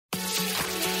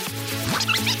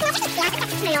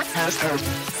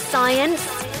Science,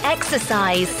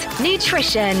 exercise,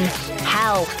 nutrition,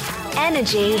 health,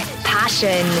 energy,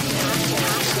 passion.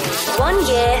 1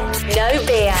 year, no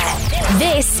beer.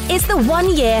 This is the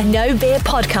 1 year no beer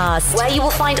podcast, where you will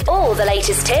find all the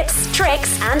latest tips,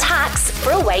 tricks, and hacks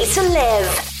for a way to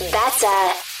live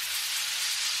better.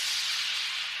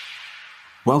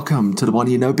 Welcome to the 1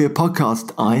 year no beer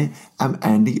podcast. I am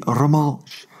Andy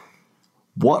Ramalch.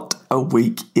 What a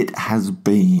week it has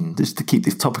been. Just to keep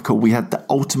this topical, we had the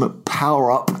Ultimate Power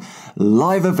Up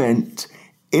live event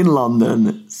in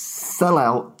London, sell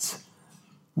out.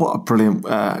 What a brilliant,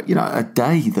 a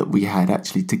day that we had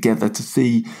actually together to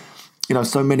see,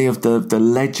 so many of the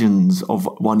legends of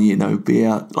 1 year no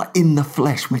beer, like in the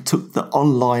flesh. We took the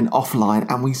online, offline,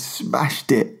 and we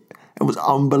smashed it. It was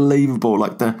unbelievable.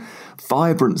 Like the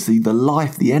vibrancy, the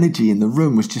life, the energy in the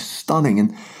room was just stunning.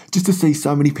 And just to see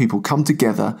so many people come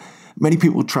together, many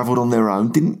people travelled on their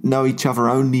own, didn't know each other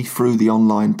only through the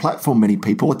online platform, many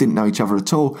people didn't know each other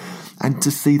at all. And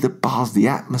to see the buzz, the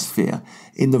atmosphere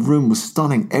in the room was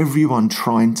stunning. Everyone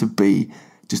trying to be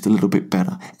just a little bit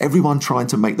better. Everyone trying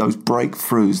to make those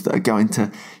breakthroughs that are going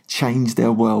to change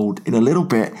their world in a little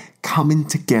bit, coming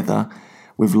together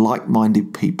with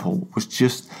like-minded people was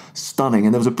just stunning.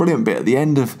 And there was a brilliant bit at the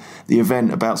end of the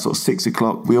event, about sort of 6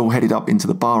 o'clock. We all headed up into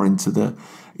the bar, into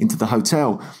the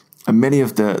hotel, and many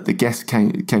of the guests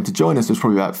came to join us. There was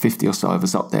probably about 50 or so of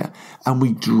us up there, and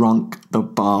we drunk the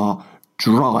bar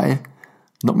dry.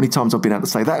 Not many times I've been able to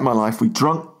say that in my life. We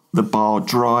drunk the bar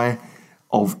dry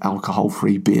of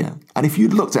alcohol-free beer. And if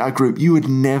you'd looked at our group, you would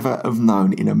never have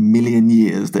known in a million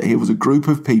years that here was a group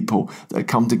of people that had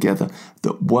come together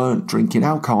that weren't drinking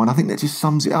alcohol. And I think that just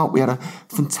sums it up. We had a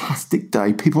fantastic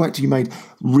day. People actually made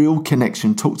real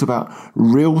connection, talked about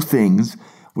real things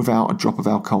without a drop of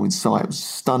alcohol in sight. It was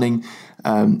stunning.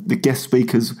 The guest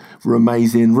speakers were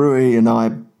amazing. Rui and I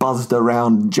buzzed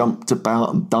around, jumped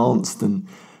about and danced and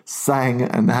sang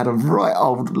and had a right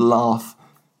old laugh.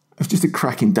 It was just a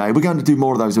cracking day. We're going to do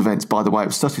more of those events, by the way. It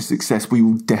was such a success. We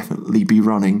will definitely be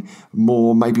running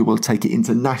more. Maybe we'll take it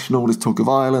international. There's talk of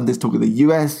Ireland. There's talk of the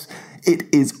US. It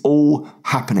is all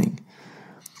happening.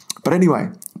 But anyway,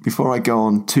 before I go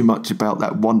on too much about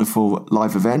that wonderful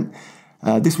live event,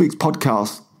 this week's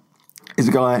podcast is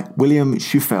a guy, William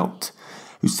Shufelt,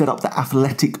 who set up the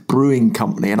Athletic Brewing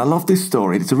Company. And I love this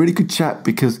story. It's a really good chat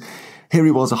because here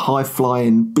he was, a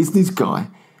high-flying business guy,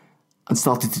 and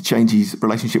started to change his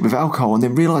relationship with alcohol, and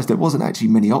then realised there wasn't actually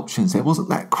many options. There wasn't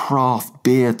that craft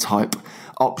beer type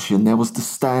option. There was the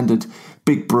standard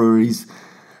big breweries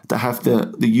that have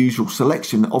the usual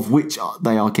selection, of which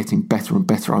they are getting better and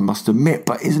better, I must admit.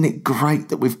 But isn't it great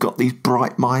that we've got these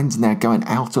bright minds now going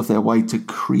out of their way to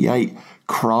create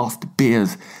craft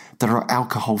beers that are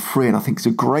alcohol-free? And I think it's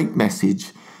a great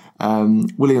message.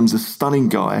 William's a stunning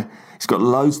guy. He's got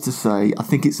loads to say. I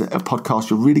think it's a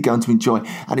podcast you're really going to enjoy.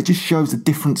 And it just shows a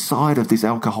different side of this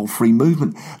alcohol-free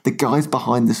movement. The guys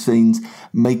behind the scenes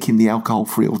making the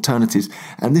alcohol-free alternatives.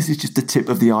 And this is just the tip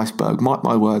of the iceberg. Mark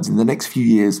my words, in the next few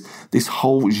years, this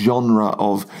whole genre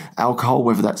of alcohol,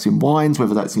 whether that's in wines,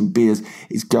 whether that's in beers,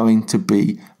 is going to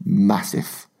be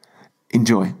massive.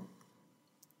 Enjoy.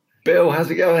 Bill, how's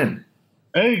it going?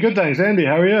 Hey, good, thanks, Andy.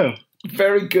 How are you?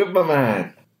 Very good, my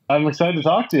man. I'm excited to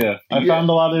talk to you. I found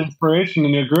a lot of inspiration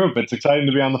in your group. It's exciting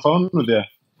to be on the phone with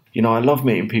you. I love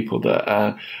meeting people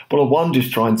that, one,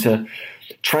 just trying to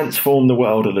transform the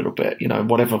world a little bit,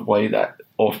 whatever way that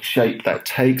or shape that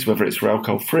takes, whether it's for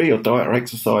alcohol-free or diet or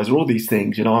exercise or all these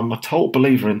things. I'm a total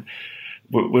believer in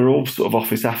we're all sort of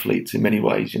office athletes in many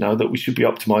ways, that we should be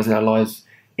optimizing our lives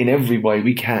in every way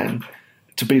we can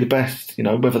to be the best,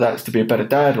 whether that's to be a better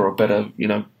dad or a better,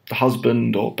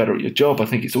 husband or better at your job. I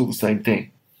think it's all the same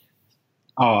thing.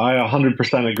 Oh, I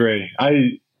 100% agree.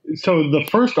 So the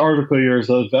first article of yours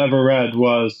I've ever read it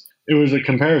was a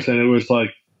comparison. It was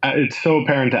like, it's so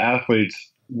apparent to athletes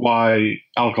why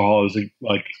alcohol is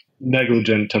like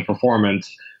negligent to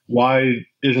performance. Why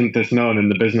isn't this known in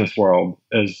the business world?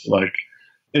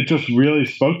 It just really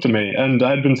spoke to me. And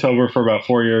I'd been sober for about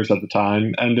 4 years at the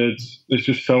time. And it's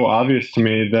just so obvious to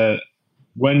me that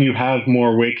when you have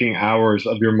more waking hours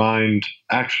of your mind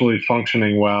actually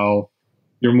functioning well,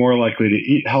 you're more likely to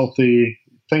eat healthy,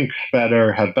 think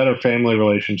better, have better family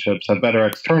relationships, have better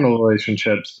external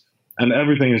relationships, and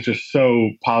everything is just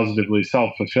so positively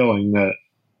self-fulfilling that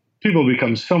people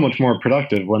become so much more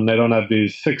productive when they don't have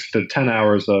these 6 to 10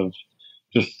 hours of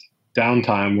just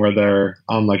downtime where they're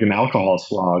on like an alcohol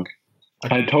slog.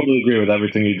 I totally agree with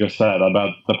everything you just said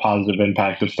about the positive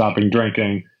impact of stopping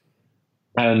drinking.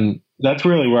 And that's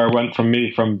really where it went from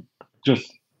me, from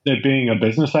just it being a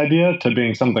business idea to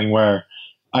being something where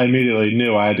I immediately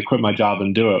knew I had to quit my job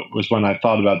and do it was when I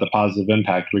thought about the positive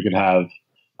impact we could have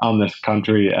on this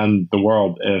country and the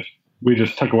world if we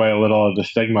just took away a little of the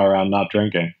stigma around not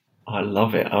drinking. I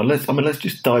love it. Let's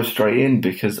just dive straight in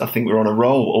because I think we're on a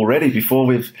roll already before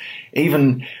we've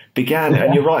even began.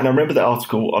 And you're right. And I remember that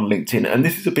article on LinkedIn. And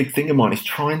this is a big thing of mine, is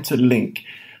trying to link,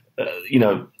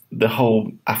 the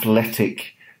whole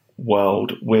athletic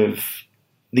world with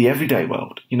the everyday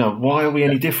world. Why are we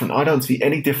any different? I don't see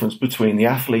any difference between the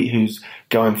athlete who's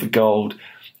going for gold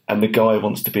and the guy who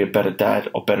wants to be a better dad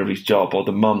or better at his job, or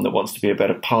the mum that wants to be a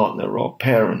better partner or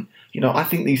parent. I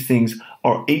think these things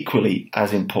are equally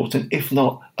as important, if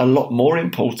not a lot more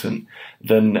important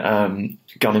than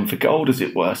gunning for gold, as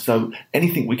it were. So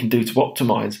anything we can do to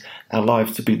optimize our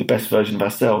lives to be the best version of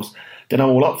ourselves, then I'm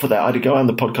all up for that. I had a guy on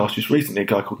the podcast just recently, a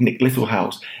guy called Nick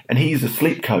Littlehouse, and he's a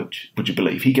sleep coach, would you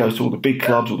believe? He goes to all the big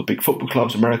clubs, all the big football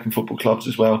clubs, American football clubs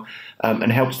as well,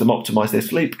 and helps them optimize their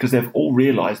sleep because they've all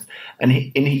realized. And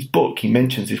in his book, he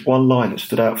mentions this one line that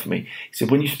stood out for me. He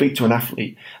said, when you speak to an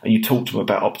athlete and you talk to them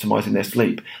about optimizing their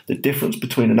sleep, the difference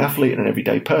between an athlete and an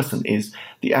everyday person is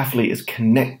the athlete has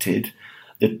connected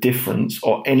the difference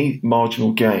or any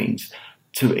marginal gains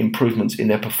to improvements in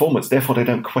their performance. Therefore, they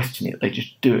don't question it. They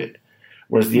just do it.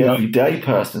 Whereas the everyday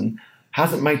person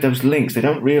hasn't made those links. They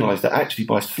don't realise that actually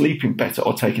by sleeping better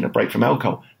or taking a break from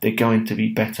alcohol, they're going to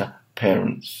be better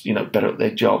parents, better at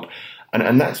their job.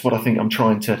 And that's what I think I'm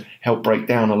trying to help break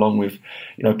down, along with,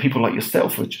 people like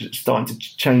yourself, which are starting to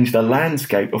change the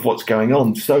landscape of what's going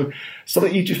on. So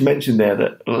something you just mentioned there,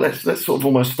 that let's sort of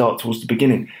almost start towards the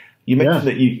beginning. You mentioned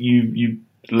that you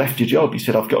left your job. You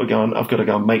said, I've got to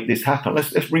go and make this happen.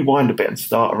 Let's rewind a bit and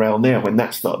start around there when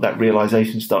that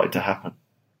realization started to happen.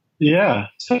 Yeah.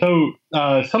 So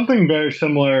something very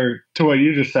similar to what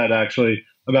you just said, actually,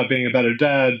 about being a better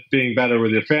dad, being better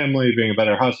with your family, being a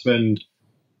better husband.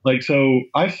 So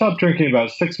I stopped drinking about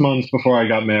 6 months before I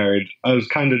got married. I was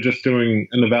kind of just doing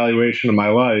an evaluation of my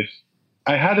life.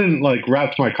 I hadn't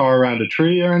wrapped my car around a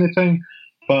tree or anything,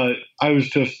 but I was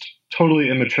just totally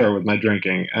immature with my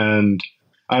drinking. And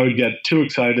I would get too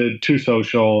excited, too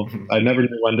social. I never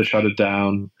knew when to shut it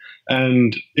down.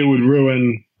 And it would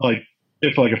ruin,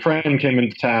 if a friend came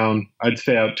into town, I'd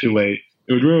stay out too late.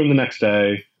 It would ruin the next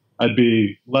day. I'd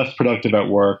be less productive at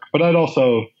work, but I'd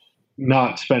also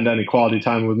not spend any quality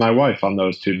time with my wife on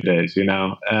those 2 days,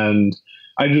 And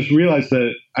I just realized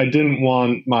that I didn't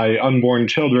want my unborn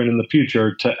children in the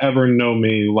future to ever know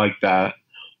me like that.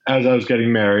 As I was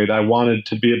getting married, I wanted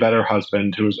to be a better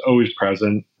husband who was always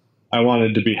present. I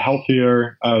wanted to be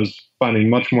healthier. I was finding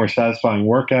much more satisfying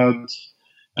workouts.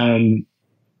 And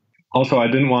also, I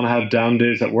didn't want to have down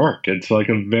days at work. It's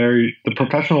the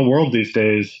professional world these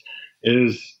days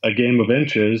is a game of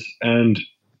inches, and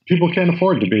people can't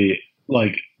afford to be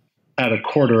at a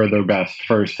quarter of their best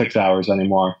for 6 hours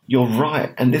anymore. You're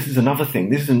right. And this is another thing.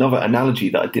 This is another analogy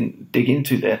that I didn't dig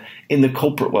into there. In the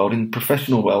corporate world, in the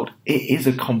professional world, it is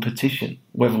a competition,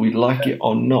 whether we like it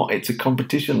or not. It's a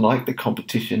competition like the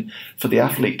competition for the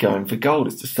athlete going for gold.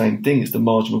 It's the same thing. It's the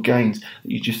marginal gains that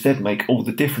you just said make all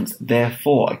the difference.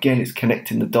 Therefore, again, it's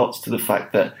connecting the dots to the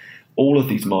fact that all of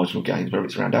these marginal gains, whether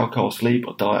it's around alcohol, sleep,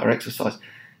 or diet, or exercise,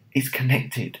 is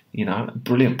connected. A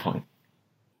brilliant point.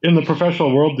 In the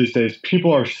professional world these days,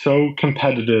 people are so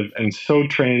competitive and so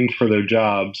trained for their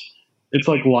jobs. It's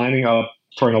like lining up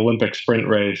for an Olympic sprint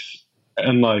race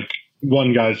and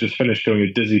one guy's just finished doing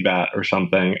a dizzy bat or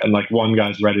something and one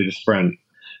guy's ready to sprint.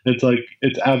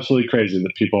 It's absolutely crazy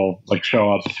that people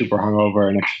show up super hungover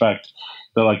and expect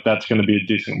that that's going to be a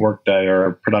decent work day or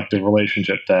a productive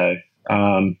relationship day.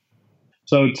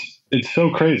 So it's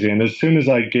so crazy. And as soon as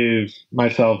I gave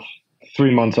myself 3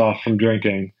 months off from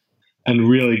drinking, and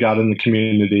really got in the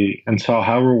community and saw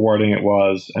how rewarding it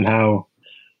was and how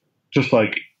just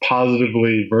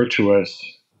positively virtuous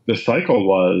the cycle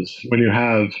was when you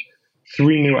have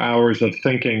 3 new hours of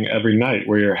thinking every night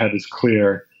where your head is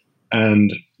clear.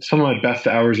 And some of my best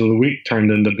hours of the week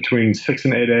turned into between 6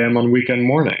 and 8 a.m. on weekend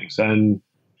mornings. And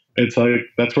it's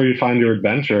that's where you find your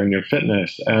adventure and your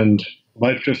fitness. And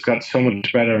life just got so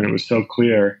much better and it was so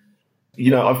clear.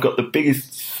 I've got the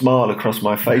biggest smile across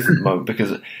my face at the moment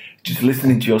because just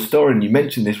listening to your story, and you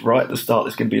mentioned this right at the start,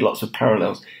 there's going to be lots of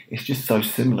parallels. It's just so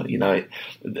similar.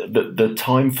 The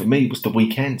time for me was the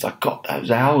weekends. I got those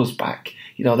hours back.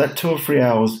 That 2 or 3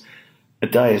 hours a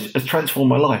day has transformed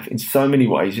my life in so many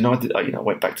ways. I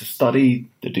went back to study,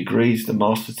 the degrees, the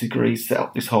master's degrees, set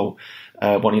up this whole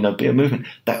beer movement.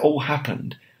 That all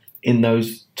happened in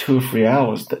those 2 or 3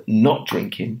 hours that not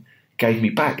drinking gave me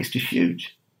back. It's just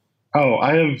huge. Oh,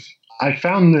 I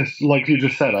found this, like you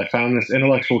just said, I found this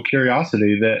intellectual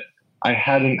curiosity that I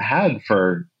hadn't had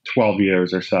for 12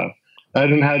 years or so. I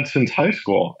hadn't had since high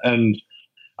school. And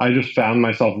I just found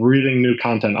myself reading new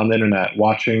content on the internet,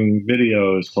 watching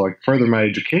videos to like further my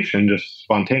education just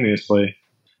spontaneously.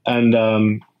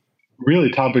 And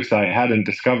really topics I hadn't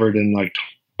discovered in like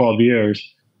 12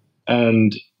 years.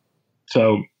 And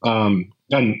so,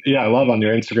 and yeah, I love on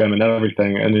your Instagram and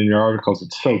everything. And in your articles,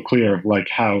 it's so clear, like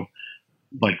how,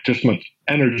 like just much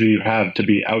energy you have to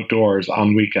be outdoors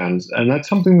on weekends. And that's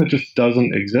something that just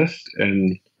doesn't exist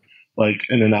in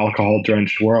an alcohol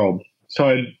drenched world. So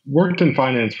I worked in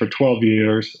finance for 12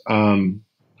 years,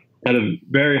 at a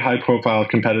very high profile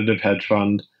competitive hedge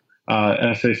fund,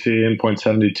 SAC in Point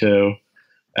 72.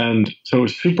 And so it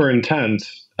was super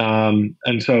intense. And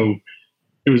so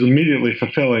it was immediately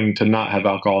fulfilling to not have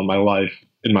alcohol in my life,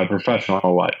 in my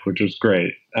professional life, which was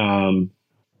great.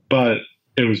 But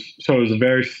it was a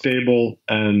very stable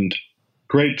and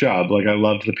great job. Like I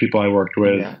loved the people I worked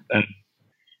with, and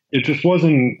it just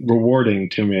wasn't rewarding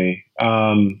to me.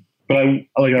 But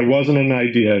I wasn't an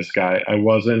ideas guy. I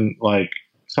wasn't like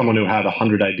someone who had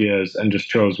 100 ideas and just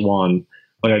chose one.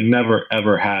 Like I never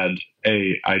ever had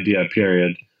a idea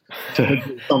period to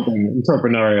do something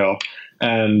entrepreneurial.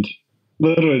 And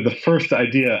literally the first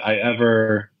idea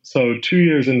so 2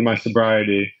 years into my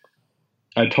sobriety,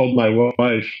 I told my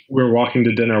wife, we were walking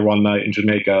to dinner one night in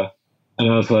Jamaica,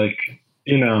 and I was like,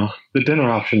 the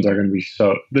dinner options are going to be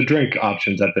the drink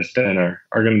options at this dinner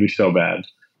are going to be so bad.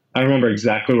 I remember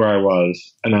exactly where I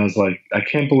was, and I was like, I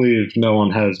can't believe no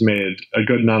one has made a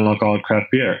good non-alcoholic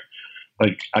craft beer.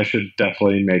 Like, I should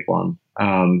definitely make one.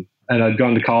 And I'd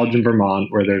gone to college in Vermont,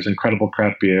 where there's incredible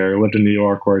craft beer. I lived in New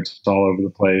York, where it's all over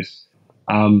the place.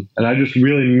 And I just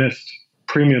really missed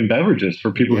premium beverages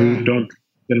for people who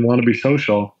didn't want to be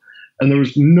social. And there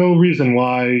was no reason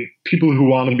why people who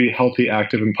want to be healthy,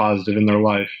 active, and positive in their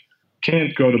life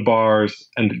can't go to bars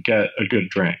and get a good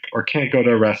drink, or can't go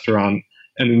to a restaurant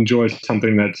and enjoy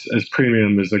something that's as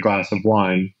premium as a glass of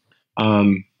wine.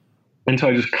 And so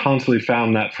I just constantly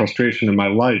found that frustration in my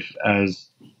life as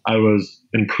I was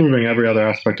improving every other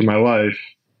aspect of my life.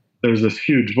 There was this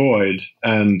huge void.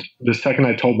 And the second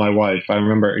I told my wife, I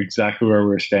remember exactly where we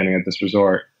were standing at this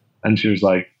resort. And she was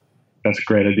like, that's a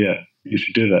great idea. You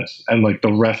should do this. And like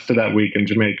the rest of that week in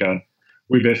Jamaica,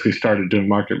 we basically started doing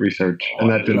market research, and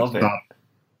that didn't stop.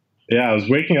 Yeah, I was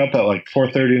waking up at like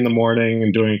 4:30 in the morning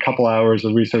and doing a couple hours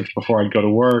of research before I'd go to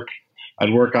work.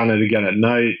 I'd work on it again at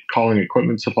night, calling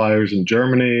equipment suppliers in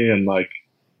Germany. And like,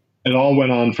 it all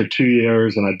went on for 2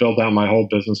 years, and I built out my whole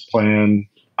business plan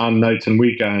on nights and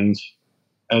weekends.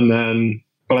 And then,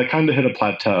 but I kind of hit a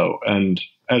plateau. And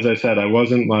as I said, I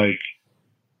wasn't like,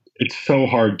 it's so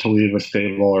hard to leave a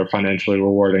stable or financially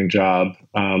rewarding job,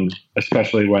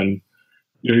 especially when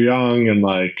you're young and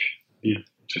like, you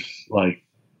just like,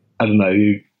 I don't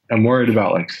know, I'm worried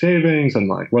about like savings and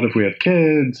like, what if we have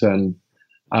kids? And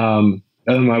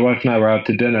then my wife and I were out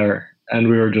to dinner, and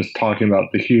we were just talking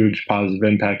about the huge positive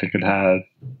impact it could have.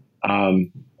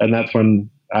 And that's when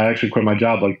I actually quit my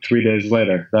job like 3 days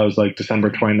later. That was like December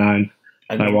 29th.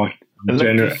 And I walked in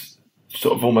January.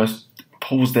 Sort of almost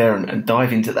pause there and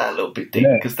dive into that a little bit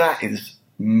deeper, because that is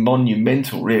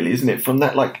monumental, really, isn't it? From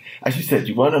that, like, as you said,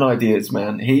 you weren't an ideas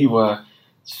man. Here you were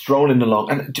strolling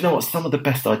along. And do you know what? Some of the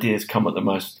best ideas come at the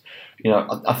most,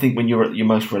 I think when you're at your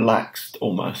most relaxed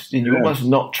almost, and you're almost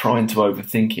not trying to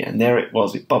overthink it. And there it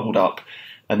was, it bubbled up,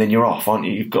 and then you're off, aren't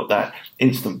you? You've got that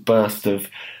instant burst of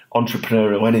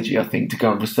entrepreneurial energy, I think, to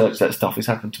go and research that stuff. It's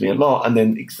happened to me a lot. And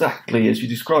then exactly as you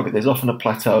describe it, there's often a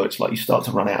plateau. It's like you start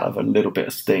to run out of a little bit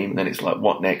of steam, and then it's like,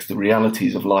 what next? The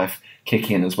realities of life kick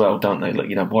in as well, don't they? Like,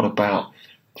 what about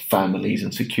families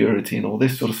and security and all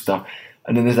this sort of stuff?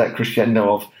 And then there's that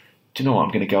crescendo of, do you know what, I'm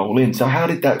going to go all in. So how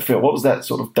did that feel? What was that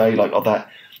sort of day like, or that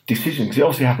decision? Because it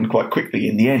obviously happened quite quickly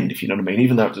in the end, if you know what I mean.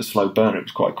 Even though it was a slow burner, it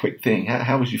was quite a quick thing.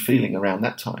 How was you feeling around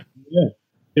that time? Yeah,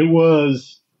 it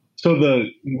was. So the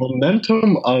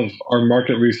momentum of our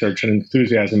market research and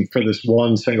enthusiasm for this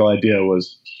one single idea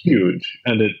was huge,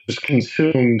 and it just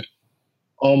consumed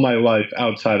all my life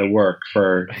outside of work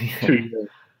for 2 years.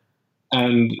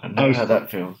 And I know how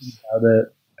that feels.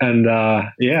 And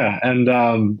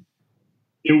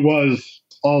it was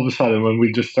all of a sudden when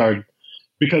we just started,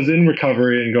 because in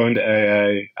recovery and going to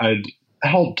AA, I'd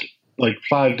helped like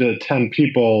 5 to 10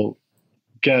 people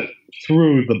get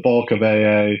through the bulk of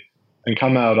AA and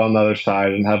come out on the other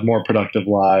side and have more productive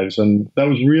lives. And that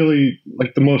was really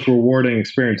like the most rewarding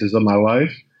experiences of my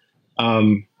life.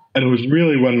 And it was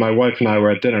really when my wife and I were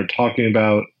at dinner talking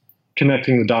about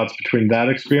connecting the dots between that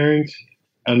experience.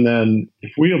 And then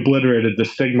if we obliterated the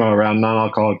stigma around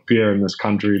non-alcoholic beer in this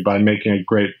country by making a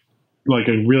great, like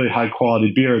a really high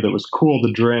quality beer that was cool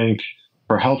to drink,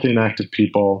 for healthy and active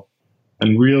people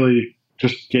and really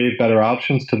just gave better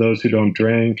options to those who don't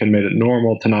drink and made it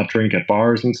normal to not drink at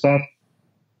bars and stuff,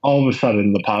 all of a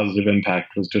sudden the positive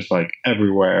impact was just like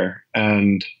everywhere.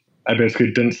 And I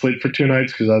basically didn't sleep for 2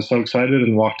 nights because I was so excited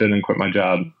and walked in and quit my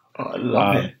job. Oh, I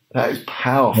love it. That is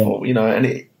powerful, you know,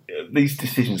 and these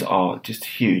decisions are just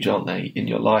huge, aren't they, in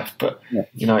your life? But,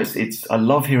 you know, it's I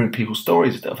love hearing people's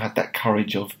stories that have had that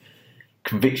courage of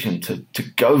conviction to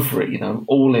go for it, you know,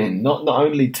 all in, not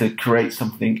only to create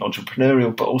something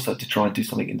entrepreneurial, but also to try and do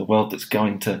something in the world that's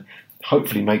going to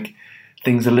hopefully make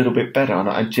things a little bit better. And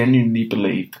I genuinely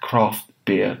believe the craft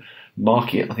beer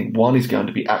market, I think one is going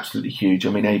to be absolutely huge.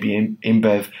 I mean, AB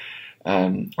InBev,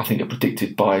 I think are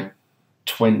predicted by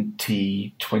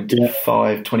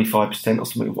 25% or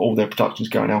something of all their productions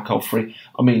going alcohol free.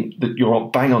 I mean,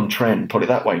 you're bang on trend, put it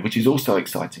that way, which is also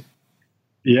exciting.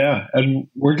 Yeah, and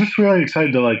we're just really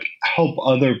excited to like help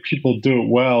other people do it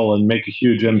well and make a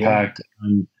huge impact.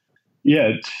 And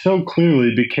it so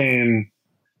clearly became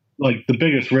like the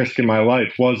biggest risk in my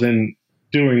life wasn't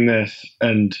doing this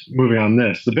and moving on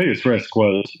this. The biggest risk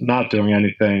was not doing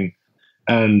anything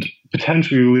and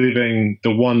potentially leaving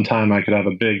the one time I could have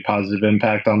a big positive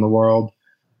impact on the world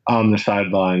on the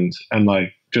sidelines and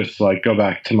like just like go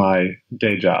back to my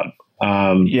day job.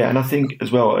 And I think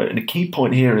as well, and a key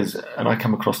point here is, and I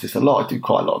come across this a lot, I do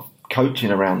quite a lot of coaching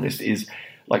around this, is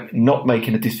like not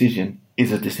making a decision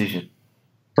is a decision.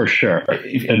 For sure.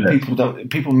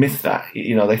 People miss that.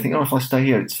 You know, they think, oh, if I stay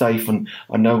here, it's safe and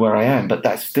I know where I am. But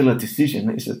that's still a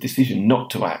decision. It's a decision not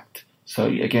to act. So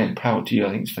again, power to you. I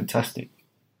think it's fantastic.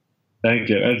 Thank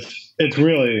you. It's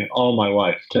really all my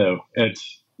wife too.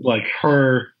 It's like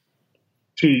her.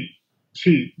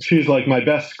 She's like my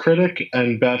best critic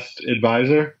and best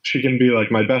advisor. She can be like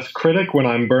my best critic when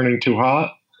I'm burning too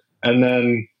hot, and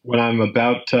then when I'm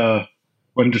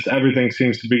when just everything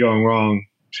seems to be going wrong,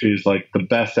 she's like the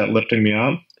best at lifting me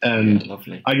up. And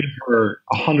I give her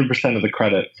 100% of the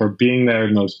credit for being there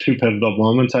in those 2 pivotal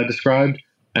moments I described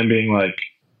and being like,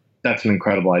 that's an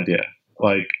incredible idea.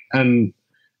 Like, and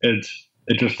it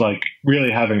just like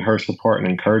really having her support and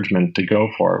encouragement to go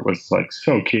for it was like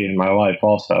so key in my life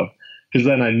also. Because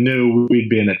then I knew we'd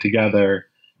be in it together.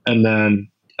 And then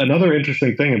another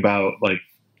interesting thing about like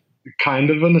kind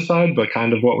of an aside, but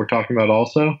kind of what we're talking about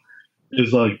also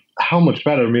is like how much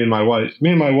better me and my wife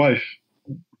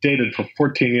dated for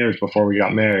 14 years before we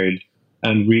got married.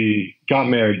 And we got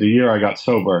married the year I got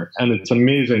sober. And it's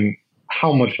amazing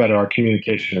how much better our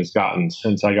communication has gotten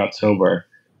since I got sober.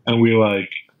 And we like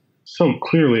so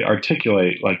clearly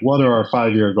articulate like what are our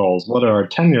 5-year goals? What are our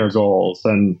 10-year goals?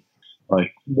 And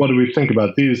like, what do we think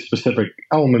about these specific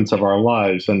elements of our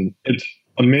lives? And it's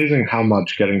amazing how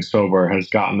much getting sober has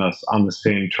gotten us on the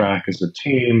same track as a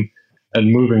team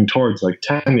and moving towards like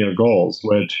 10-year goals,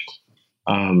 which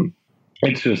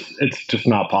it's just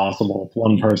not possible if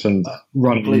one person's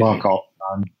running amok all the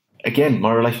time. Again,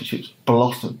 my relationship's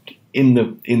blossomed in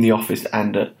the office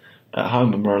and at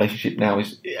home, and my relationship now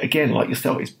is, again, like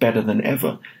yourself, it's better than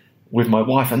ever with my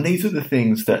wife. And these are the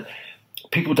things that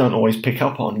people don't always pick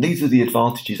up on. These are the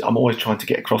advantages I'm always trying to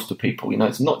get across to people. You know,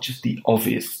 it's not just the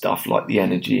obvious stuff like the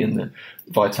energy and the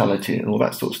vitality and all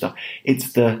that sort of stuff.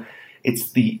 It's the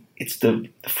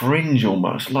fringe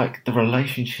almost, like the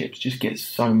relationships just get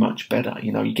so much better.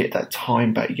 You know, you get that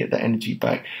time back, you get that energy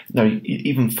back. You know,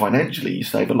 even financially, you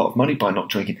save a lot of money by not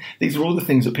drinking. These are all the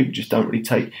things that people just don't really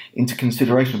take into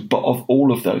consideration. But of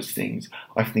all of those things,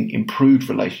 I think improved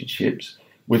relationships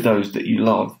with those that you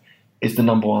love is the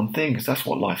number one thing, because that's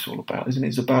what life's all about, isn't it?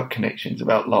 It's about connections, it's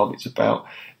about love, it's about,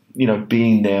 you know,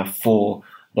 being there for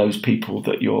those people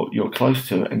that you're close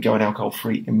to. And going alcohol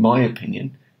free, in my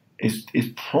opinion, is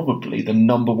probably the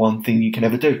number one thing you can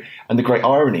ever do. And the great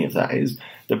irony of that is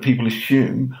that people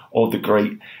assume, or the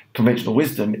great conventional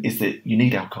wisdom is that you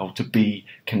need alcohol to be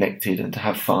connected and to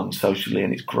have fun socially,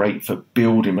 and it's great for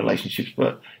building relationships.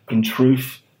 But in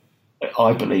truth,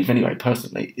 I believe, anyway,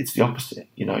 personally, it's the opposite.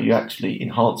 You know, you actually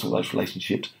enhance all those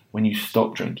relationships when you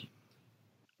stop drinking.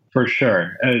 For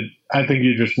sure. I think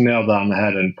you just nailed it on the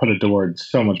head and put it to words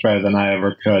so much better than I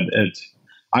ever could.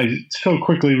 I so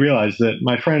quickly realized that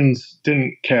my friends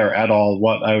didn't care at all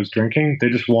what I was drinking. They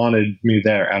just wanted me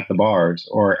there at the bars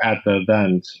or at the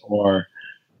events.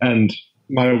 And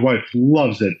my wife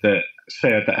loves it that,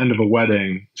 say, at the end of a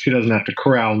wedding, she doesn't have to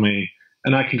corral me,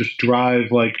 and I can just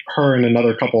drive like her and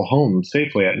another couple home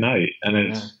safely at night. And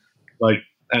it's like,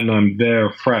 and I'm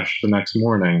there fresh the next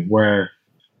morning, where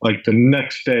like the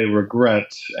next day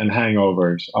regrets and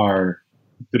hangovers are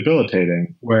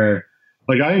debilitating, where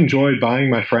like I enjoyed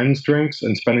buying my friends drinks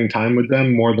and spending time with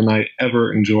them more than I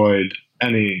ever enjoyed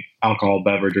any alcohol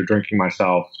beverage or drinking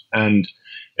myself. And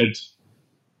it's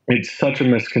such a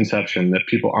misconception that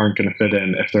people aren't going to fit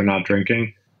in if they're not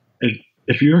drinking.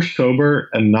 If you're sober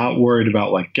and not worried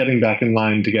about like getting back in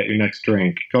line to get your next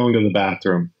drink, going to the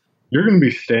bathroom, you're going to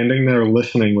be standing there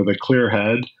listening with a clear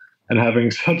head and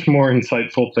having such more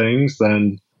insightful things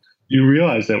than you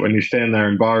realize that when you stand there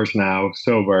in bars now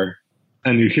sober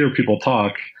and you hear people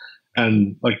talk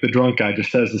and like the drunk guy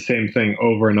just says the same thing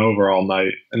over and over all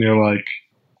night. And you're like,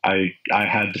 I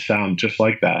had to sound just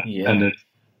like that. Yeah. And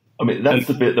that's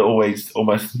the bit that always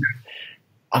almost,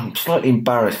 I'm slightly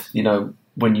embarrassed,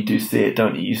 when you do see it,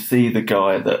 don't you? You see the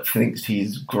guy that thinks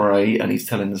he's great and he's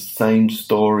telling the same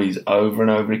stories over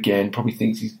and over again, probably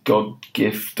thinks he's God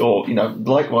gift, or,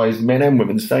 likewise, men and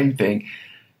women, the same thing.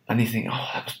 And you think, oh,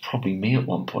 that was probably me at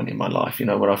one point in my life, when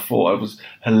I thought I was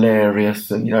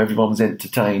hilarious and, everyone was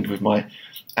entertained with my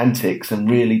antics, and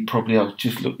really probably I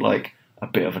just looked like a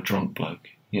bit of a drunk bloke,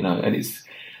 and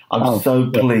I'm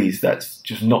so pleased that's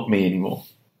just not me anymore.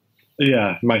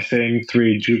 Yeah, my same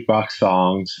 3 jukebox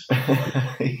songs.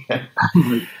 Yeah.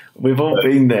 We've all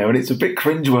been there, and it's a bit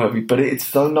cringeworthy, but it's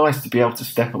so nice to be able to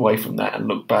step away from that and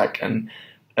look back and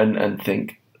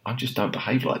think, I just don't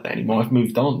behave like that anymore. I've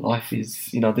moved on. Life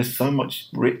is, there's so much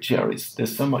richer.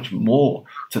 There's so much more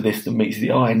to this than meets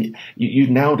the eye. And you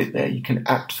nailed it there. You can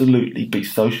absolutely be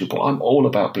sociable. I'm all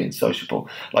about being sociable.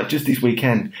 Like just this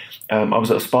weekend, I was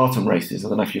at a Spartan races. I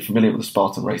don't know if you're familiar with the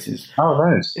Spartan races. Oh,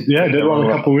 nice. Yeah, I did one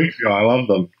a couple of weeks ago. I love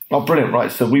them. Oh, brilliant.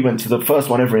 Right. So we went to the first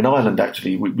one ever in Ireland,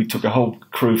 actually. We took a whole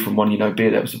crew from One You Know Beer.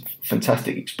 That was a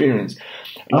fantastic experience.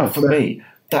 For me,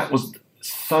 that was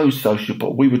so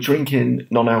sociable. We were drinking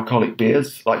non-alcoholic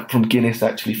beers, like from Guinness,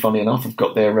 actually, funny enough. I've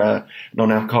got their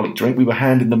non-alcoholic drink. We were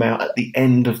handing them out at the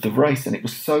end of the race, and it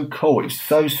was so cool. It was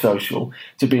so social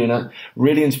to be in a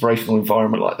really inspirational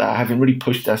environment like that, having really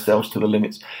pushed ourselves to the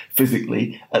limits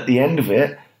physically. At the end of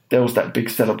it, there was that big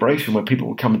celebration where people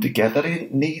were coming together. They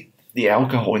didn't need the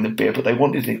alcohol in the beer, but they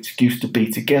wanted an excuse to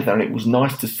be together, and it was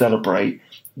nice to celebrate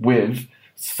with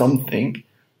something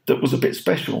that was a bit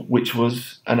special, which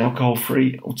was an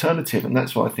alcohol-free alternative. And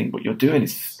that's why I think what you're doing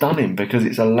is stunning, because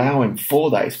it's allowing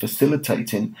for that. It's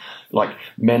facilitating, like,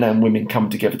 men and women come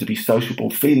together to be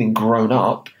sociable, feeling grown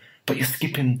up, but you're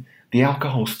skipping the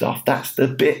alcohol stuff. That's the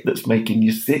bit that's making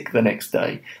you sick the next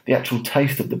day. The actual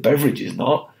taste of the beverage is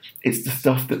not. It's the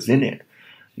stuff that's in it,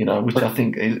 which I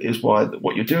think is why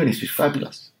what you're doing is just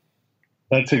fabulous.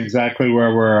 That's exactly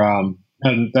where we're,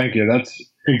 and thank you. That's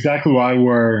exactly why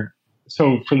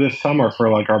so for this summer, for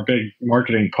like our big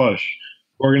marketing push,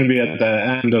 we're going to be at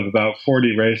the end of about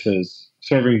 40 races,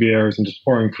 serving beers and just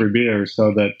pouring free beers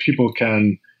so that people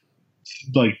can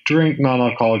like drink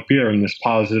non-alcoholic beer in this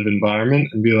positive environment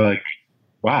and be like,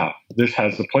 wow, this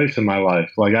has a place in my life.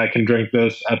 Like I can drink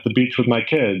this at the beach with my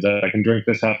kids. I can drink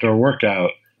this after a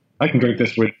workout. I can drink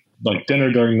this with like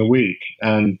dinner during the week.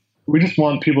 And we just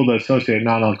want people to associate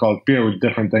non-alcoholic beer with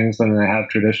different things than they have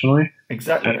traditionally.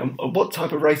 Exactly. And what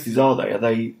type of races are they? Are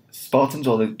they Spartans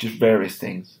or are they just various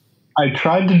things? I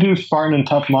tried to do Spartan and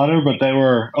Tough Mudder, but they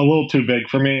were a little too big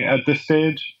for me at this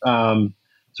stage. So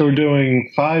we're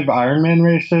doing 5 Ironman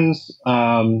races.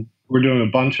 We're doing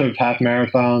a bunch of half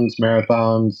marathons,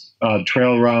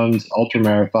 trail runs, ultra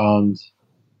marathons,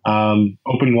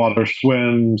 open water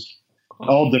swims,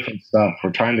 all different stuff.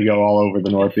 We're trying to go all over the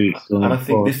Northeast. And I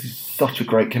think this is such a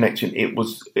great connection. It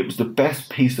was the best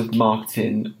piece of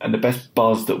marketing and the best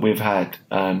buzz that we've had,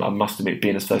 I must admit,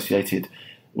 being associated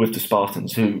with the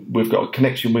Spartans, who we've got a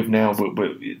connection with now.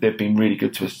 They've been really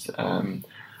good to us.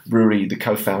 Rory, the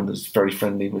co-founder, is very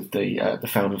friendly with the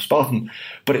founder of Spartan.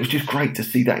 But it was just great to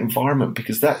see that environment,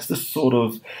 because that's the sort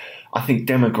of, I think,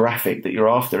 demographic that you're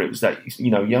after. It was that,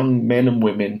 young men and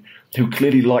women who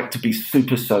clearly like to be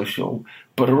super social,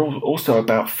 but are also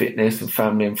about fitness and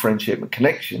family and friendship and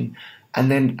connection,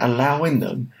 and then allowing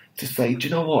them to say, do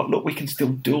you know what? Look, we can still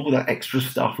do all that extra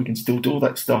stuff. We can still do all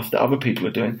that stuff that other people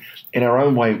are doing in our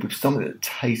own way with something that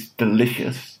tastes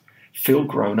delicious, feel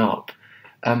grown up,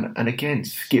 and again,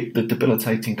 skip the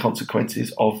debilitating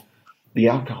consequences of the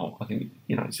alcohol. I think,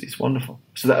 it's wonderful.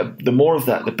 So that the more of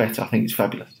that, the better. I think it's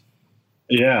fabulous.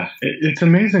 Yeah, it's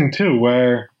amazing too,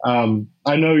 where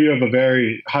I know you have a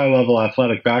very high-level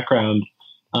athletic background.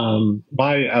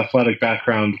 My athletic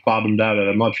background bottomed out at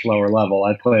a much lower level.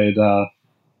 I played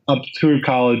up through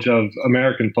college of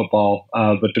American football,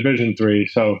 but Division III,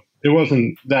 so it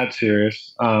wasn't that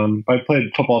serious. I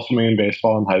played football, swimming, and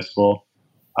baseball in high school,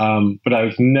 but I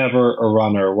was never a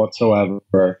runner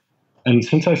whatsoever. And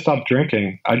since I stopped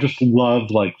drinking, I just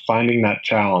love finding that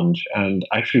challenge, and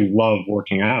I actually love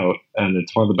working out, and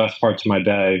it's one of the best parts of my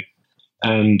day.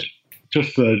 And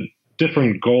just the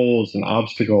different goals and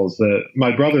obstacles that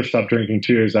my brother stopped drinking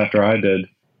 2 years after I did.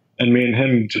 And me and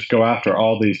him just go after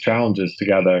all these challenges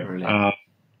together.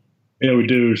 We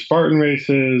do Spartan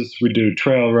races, we do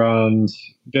trail runs,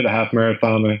 did a half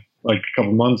marathon like a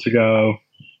couple months ago.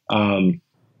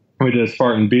 We did a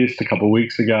Spartan Beast a couple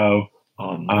weeks ago.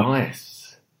 Oh,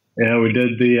 nice. We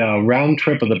did the round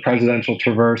trip of the Presidential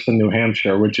Traverse in New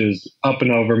Hampshire, which is up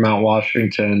and over Mount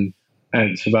Washington. And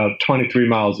it's about 23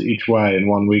 miles each way in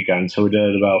one weekend. So we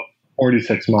did about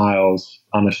 46 miles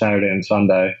on a Saturday and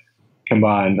Sunday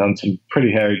combined on some pretty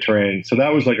hairy terrain. So that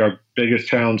was like our biggest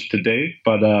challenge to date.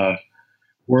 But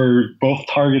we're both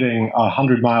targeting a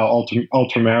 100-mile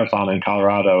ultra marathon in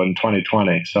Colorado in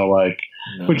 2020. So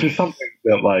nice. Which is something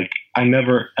that I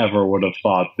never ever would have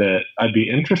thought that I'd be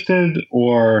interested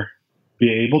or be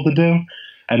able to do.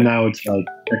 And now it's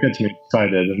it gets me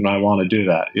excited and I want to do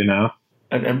that,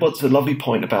 And what's the lovely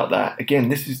point about that? Again,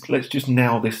 let's just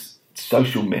nail this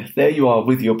social myth. There you are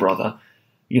with your brother,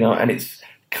 and it's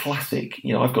classic.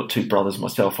 I've got 2 brothers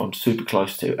myself I'm super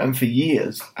close to. And for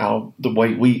years, the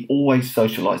way we always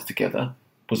socialized together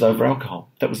was over alcohol.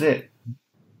 That was it.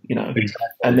 Exactly.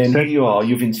 And then here you are,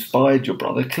 you've inspired your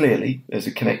brother, clearly there's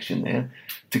a connection there,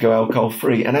 to go alcohol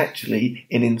free. And actually,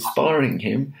 in inspiring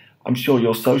him, I'm sure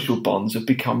your social bonds have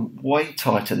become way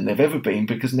tighter than they've ever been,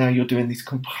 because now you're doing these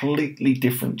completely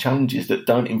different challenges that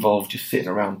don't involve just sitting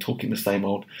around talking the same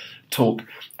old talk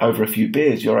over a few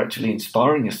beers. You're actually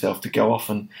inspiring yourself to go off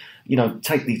and,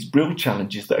 take these real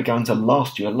challenges that are going to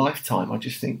last you a lifetime. I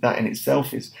just think that in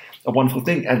itself is a wonderful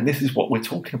thing. And this is what we're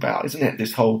talking about, isn't it?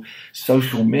 This whole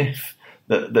social myth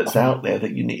that's out there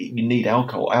that you need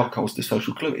alcohol. Alcohol's the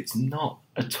social glue. It's not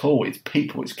at all. It's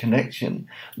people, it's connection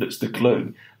that's the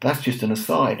glue. But that's just an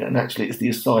aside. And actually it's the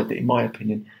aside that, in my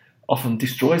opinion, often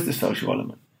destroys the social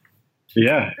element.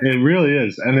 Yeah, it really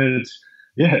is. And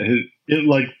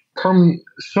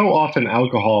so often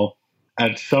alcohol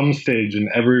at some stage in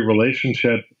every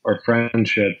relationship or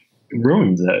friendship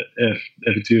ruins it if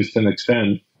it's used to an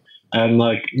extent. And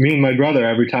me and my brother,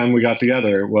 every time we got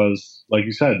together, it was, like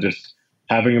you said, just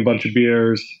having a bunch of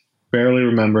beers, barely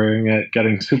remembering it,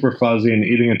 getting super fuzzy and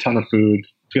eating a ton of food,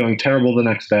 feeling terrible the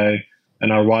next day,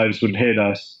 and our wives would hate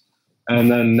us. And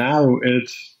then now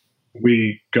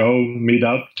we go meet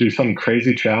up, do some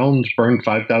crazy challenge, burn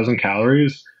 5,000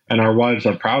 calories, and our wives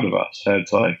are proud of us.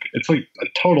 It's like a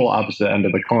total opposite end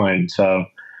of the coin. So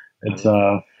it's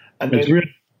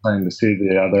really exciting to see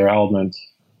the other elements.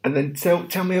 And then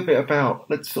tell me a bit about,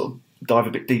 let's sort of dive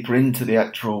a bit deeper into the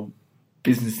actual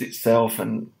business itself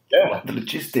and the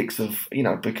logistics of,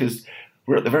 because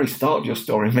we're at the very start of your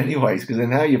story in many ways, because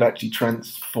then how you've actually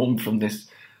transformed from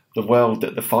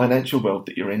the financial world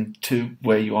that you're in to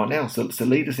where you are now. So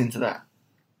lead us into that.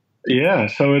 Yeah.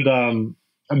 So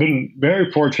I've been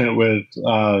very fortunate with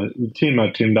the team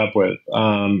I've teamed up with.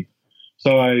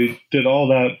 So I did all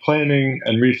that planning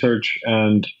and research,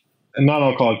 and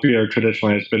non-alcoholic beer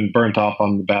traditionally has been burnt off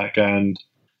on the back end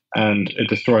and it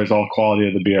destroys all quality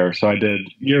of the beer. So I did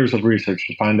years of research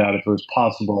to find out if it was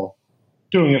possible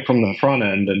doing it from the front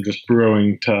end and just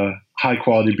brewing to high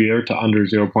quality beer to under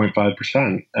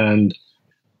 0.5%. And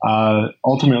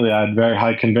ultimately I had very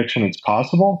high conviction it's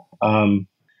possible.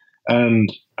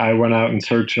 And I went out in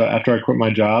search, after I quit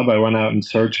my job, I went out in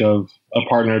search of a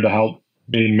partner to help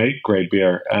me make great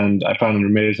beer. And I found an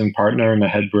amazing partner and a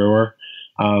head brewer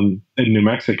in New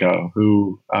Mexico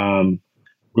who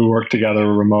we worked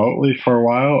together remotely for a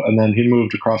while. And then he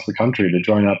moved across the country to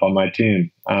join up on my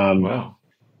team. Wow.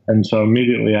 And so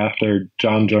immediately after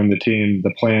John joined the team,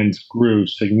 the plans grew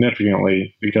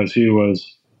significantly because he's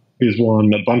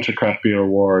won a bunch of craft beer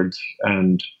awards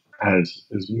and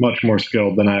is much more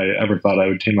skilled than I ever thought I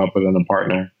would team up with in a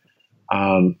partner.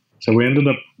 So we ended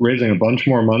up raising a bunch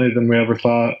more money than we ever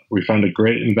thought. We found a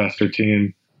great investor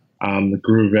team that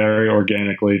grew very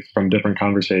organically from different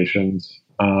conversations.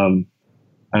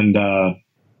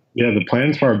 The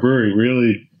plans for our brewery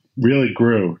really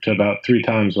grew to about 3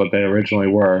 times what they originally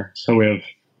were. So we're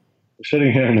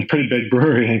sitting here in a pretty big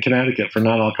brewery in Connecticut for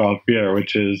non-alcoholic beer,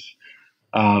 which is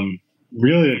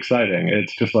really exciting.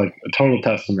 It's just like a total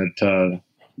testament to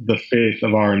the faith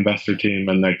of our investor team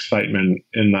and the excitement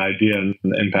in the idea and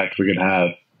the impact we could have.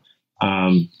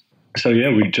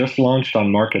 We just launched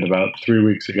on market about 3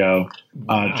 weeks ago,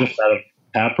 just out of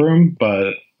tap room,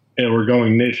 but we're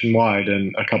going nationwide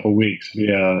in a couple weeks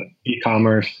via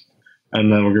e-commerce,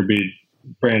 and then we're going to be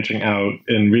branching out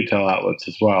in retail outlets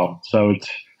as well. So it's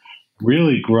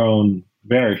really grown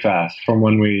very fast from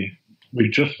when we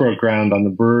just broke ground on the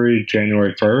brewery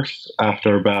January 1st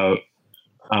after about,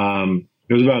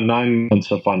 it was about 9 months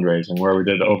of fundraising where we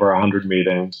did over 100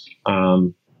 meetings.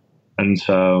 And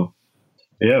so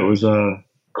Yeah, it was a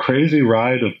crazy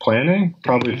ride of planning,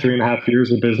 probably 3.5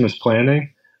 years of business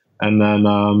planning. And then,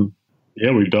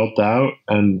 we built out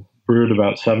and brewed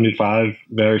about 75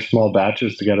 very small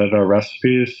batches to get at our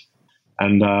recipes.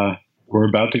 And we're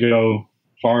about to go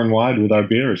far and wide with our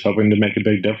beers, hoping to make a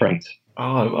big difference.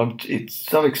 Oh, it's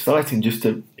so exciting just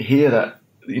to hear that,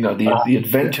 the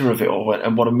adventure of it all,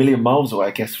 and what a million miles away,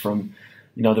 I guess, from,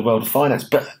 the world of finance.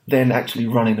 But then actually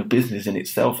running a business in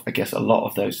itself, I guess a lot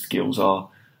of those skills are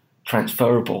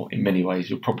transferable in many ways.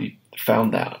 You've probably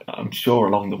found that, I'm sure,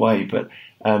 along the way. But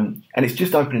and it's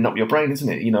just opening up your brain, isn't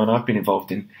it? And I've been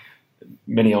involved in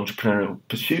many entrepreneurial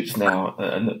pursuits now,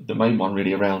 and the main one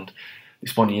really around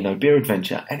this One Year No Beer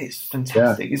adventure, and it's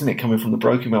fantastic, isn't it? Coming from the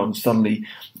broken world, and suddenly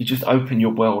you just open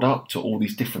your world up to all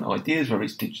these different ideas, whether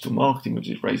it's digital marketing,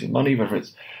 whether it's raising money, whether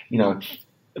it's,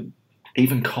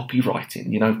 even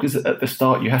copywriting, because at the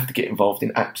start you have to get involved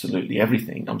in absolutely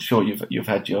everything. I'm sure you've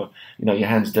had your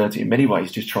hands dirty in many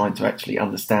ways, just trying to actually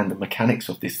understand the mechanics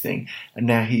of this thing. And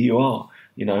now here you are,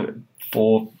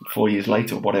 4 years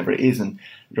later, or whatever it is, and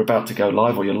you're about to go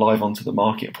live, or you're live onto the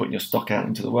market and putting your stock out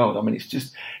into the world. I mean, it's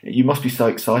just, you must be so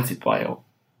excited by it all.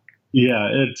 Yeah,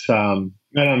 it's and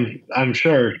I'm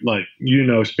sure,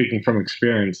 speaking from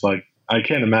experience, I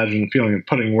can't imagine the feeling of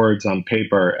putting words on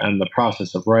paper and the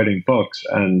process of writing books.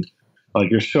 And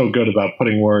you're so good about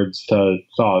putting words to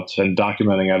thoughts and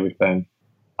documenting everything.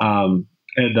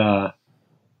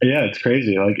 It's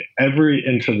crazy. Every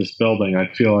inch of this building, I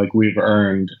feel like we've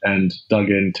earned and dug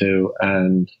into,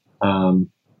 and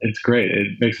it's great.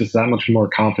 It makes us that much more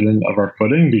confident of our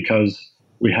footing because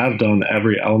we have done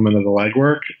every element of the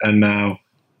legwork, and now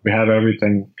we have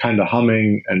everything kind of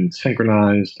humming and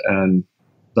synchronized, and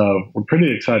so we're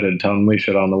pretty excited to unleash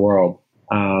it on the world.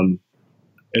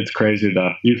 It's crazy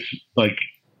though.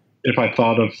 If I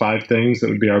thought of 5 things that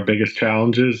would be our biggest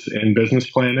challenges in business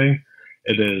planning,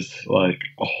 it is a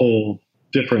whole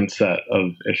different set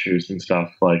of issues and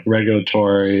stuff, like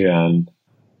regulatory and,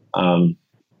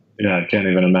 I can't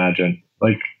even imagine.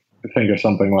 Think of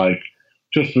something like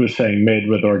just the saying made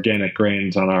with organic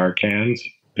grains on our cans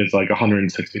is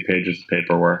 160 pages of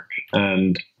paperwork,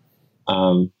 and,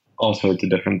 all sorts of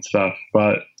different stuff,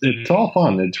 but it's all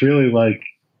fun. It's really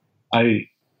I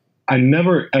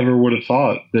never ever would have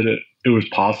thought that it was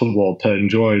possible to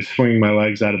enjoy swinging my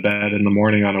legs out of bed in the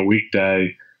morning on a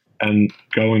weekday and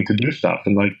going to do stuff.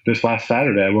 And this last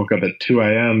Saturday, I woke up at 2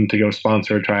 a.m. to go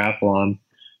sponsor a triathlon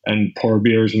and pour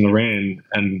beers in the rain,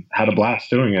 and had a blast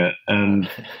doing it. And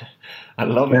I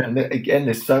love it. And again,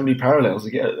 there's so many parallels.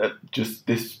 Again, just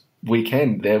this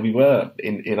weekend, there we were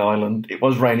in Ireland. It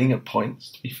was raining at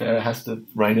points, to be fair. It has to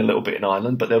rain a little bit in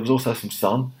Ireland, but there was also some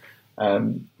sun.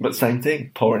 But same thing,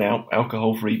 pouring out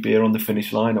alcohol-free beer on the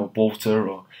finish line, or water,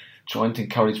 or trying to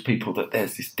encourage people that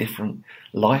there's this different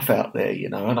life out there,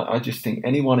 And I just think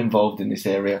anyone involved in this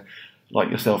area, like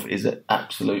yourself, is an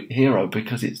absolute hero,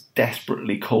 because it's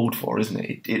desperately called for, isn't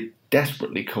it? It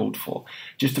desperately called for,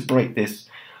 just to break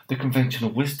the conventional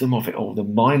wisdom of it all, the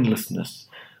mindlessness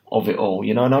of it all,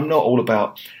 and I'm not all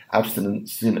about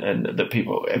abstinence and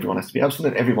that everyone has to be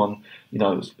abstinent. Everyone,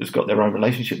 has got their own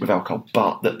relationship with alcohol,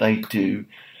 but that they do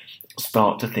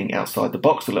start to think outside the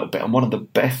box a little bit. And one of the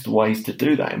best ways to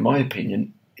do that, in my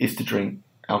opinion, is to drink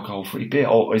alcohol-free beer,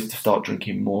 or is to start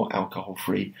drinking more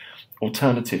alcohol-free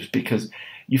alternatives, because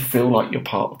you feel like you're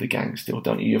part of the gang still,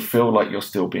 don't you? You feel like you're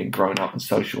still being grown up and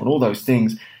social and all those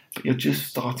things, but you're just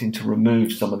starting to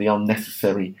remove some of the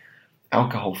unnecessary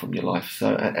alcohol from your life.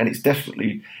 So, and it's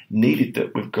definitely needed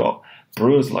that we've got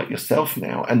brewers like yourself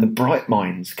now, and the bright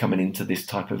minds coming into this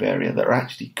type of area that are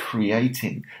actually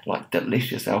creating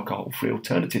delicious alcohol-free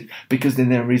alternatives, because then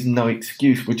there is no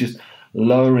excuse. We're just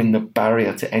lowering the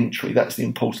barrier to entry. That's the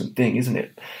important thing, isn't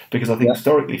it? Because I think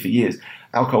historically, for years,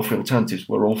 alcohol-free alternatives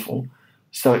were awful.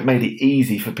 So it made it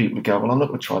easy for people to go, well, I'm not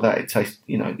going to try that. It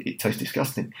tastes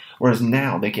disgusting. Whereas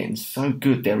now they're getting so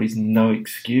good, there is no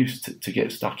excuse to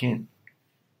get stuck in.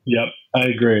 Yep, I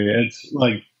agree. It's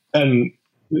and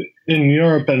in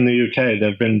Europe and the UK,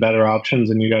 there have been better options,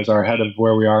 and you guys are ahead of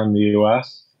where we are in the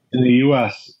US. In the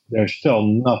US, there's still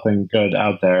nothing good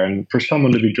out there. And for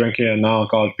someone to be drinking a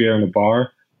non-alcoholic beer in a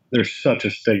bar, there's such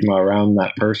a stigma around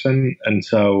that person. And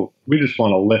so we just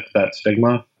want to lift that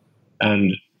stigma.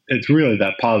 And it's really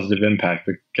that positive impact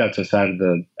that gets us out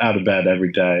of bed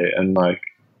every day. And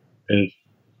it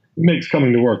makes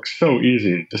coming to work so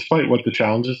easy, despite what the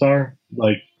challenges are.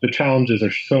 The challenges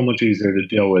are so much easier to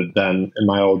deal with than in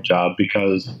my old job,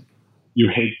 because you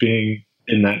hate being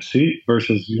in that seat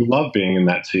versus you love being in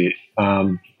that seat.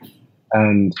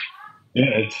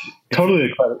 It's totally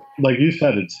a credit. Like you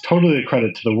said, it's totally a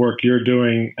credit to the work you're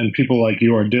doing and people like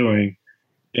you are doing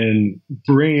in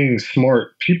bringing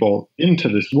smart people into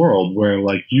this world where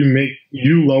like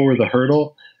you lower the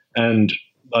hurdle. And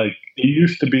like it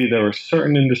used to be there were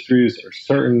certain industries or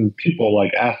certain people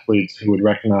like athletes who would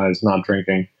recognize not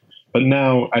drinking. But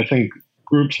now I think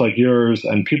groups like yours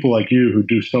and people like you who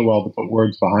do so well to put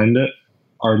words behind it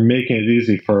are making it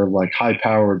easy for like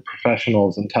high-powered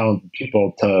professionals and talented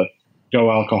people to go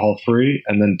alcohol-free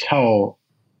and then tell,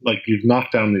 like you've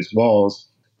knocked down these walls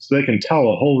so they can tell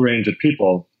a whole range of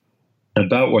people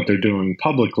about what they're doing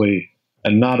publicly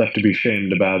and not have to be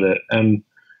shamed about it. And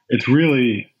it's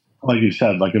really, like you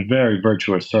said, like a very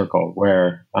virtuous circle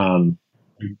where you're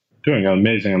doing an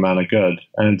amazing amount of good.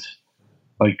 And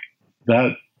like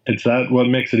that, it's that what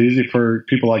makes it easy for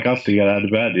people like us to get out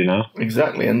of bed, you know?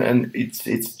 Exactly. And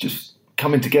it's just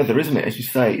coming together, isn't it? As you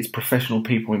say, it's professional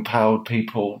people, empowered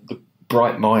people, the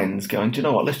bright minds going, do you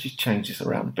know what, let's just change this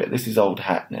around a bit. This is old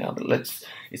hat now.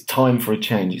 It's time for a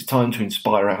change. It's time to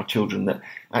inspire our children that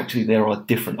actually there are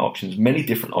different options, many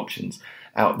different options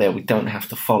out there. We don't have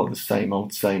to follow the same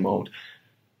old.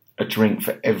 A drink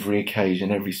for every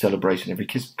occasion, every celebration, every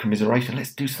commiseration.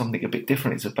 Let's do something a bit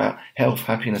different. It's about health,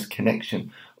 happiness,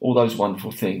 connection, all those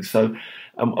wonderful things. So,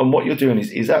 and what you're doing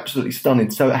is absolutely stunning.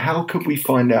 So how could we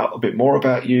find out a bit more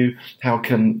about you? How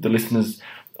can the listeners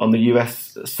on the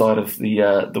US side of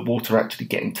the water actually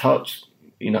get in touch,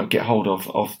 get hold of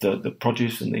the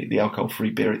produce and the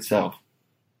alcohol-free beer itself?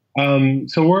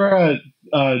 So we're at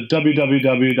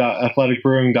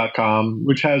www.athleticbrewing.com,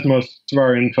 which has most of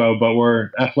our info, but we're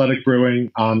Athletic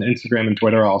Brewing on Instagram and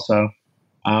Twitter also.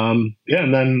 And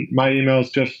then my email is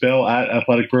just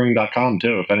bill@athleticbrewing.com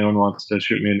too, if anyone wants to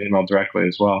shoot me an email directly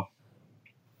as well.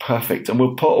 Perfect. And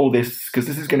we'll put all this, because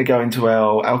this is going to go into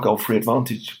our Alcohol Free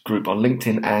Advantage group on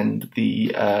LinkedIn and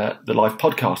the live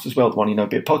podcast as well, the One You Know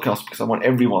Beer podcast, because I want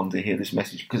everyone to hear this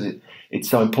message because it's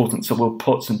so important. So we'll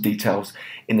put some details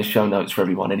in the show notes for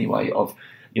everyone anyway of,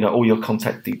 all your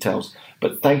contact details.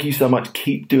 But thank you so much.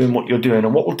 Keep doing what you're doing.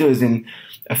 And what we'll do is in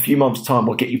a few months' time,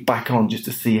 we'll get you back on just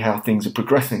to see how things are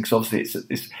progressing. So obviously it's at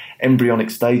this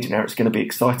embryonic stage now. It's going to be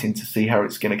exciting to see how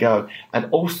it's going to go. And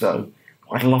also,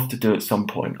 I'd love to do at some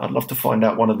point. I'd love to find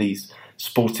out one of these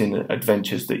sporting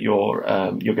adventures that you're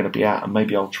going to be at, and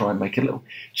maybe I'll try and make a little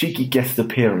cheeky guest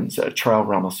appearance at a trail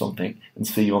run or something and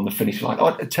see you on the finish line.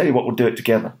 I'll tell you what, we'll do it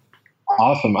together.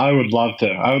 Awesome. I would love to.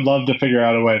 I would love to figure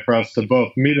out a way for us to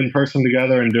both meet in person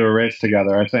together and do a race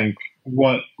together. I think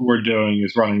what we're doing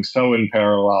is running so in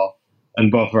parallel in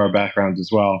both of our backgrounds as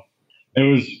well. It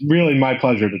was really my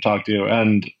pleasure to talk to you.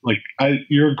 And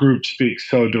your group speaks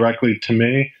so directly to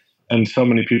me and so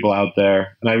many people out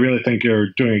there. And I really think you're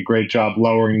doing a great job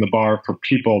lowering the bar for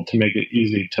people to make it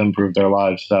easy to improve their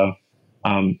lives. So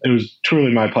it was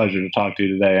truly my pleasure to talk to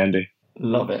you today, Andy.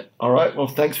 Love it. All right. Well,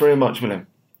 thanks very much, William.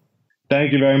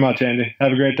 Thank you very much, Andy.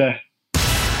 Have a great day.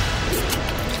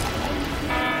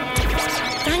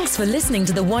 Thanks for listening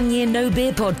to the 1 Year No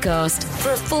Beer podcast.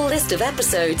 For a full list of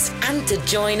episodes and to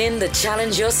join in the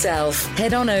challenge yourself,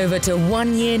 head on over to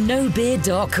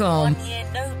oneyearnobeer.com.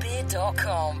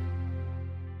 oneyearnobeer.com.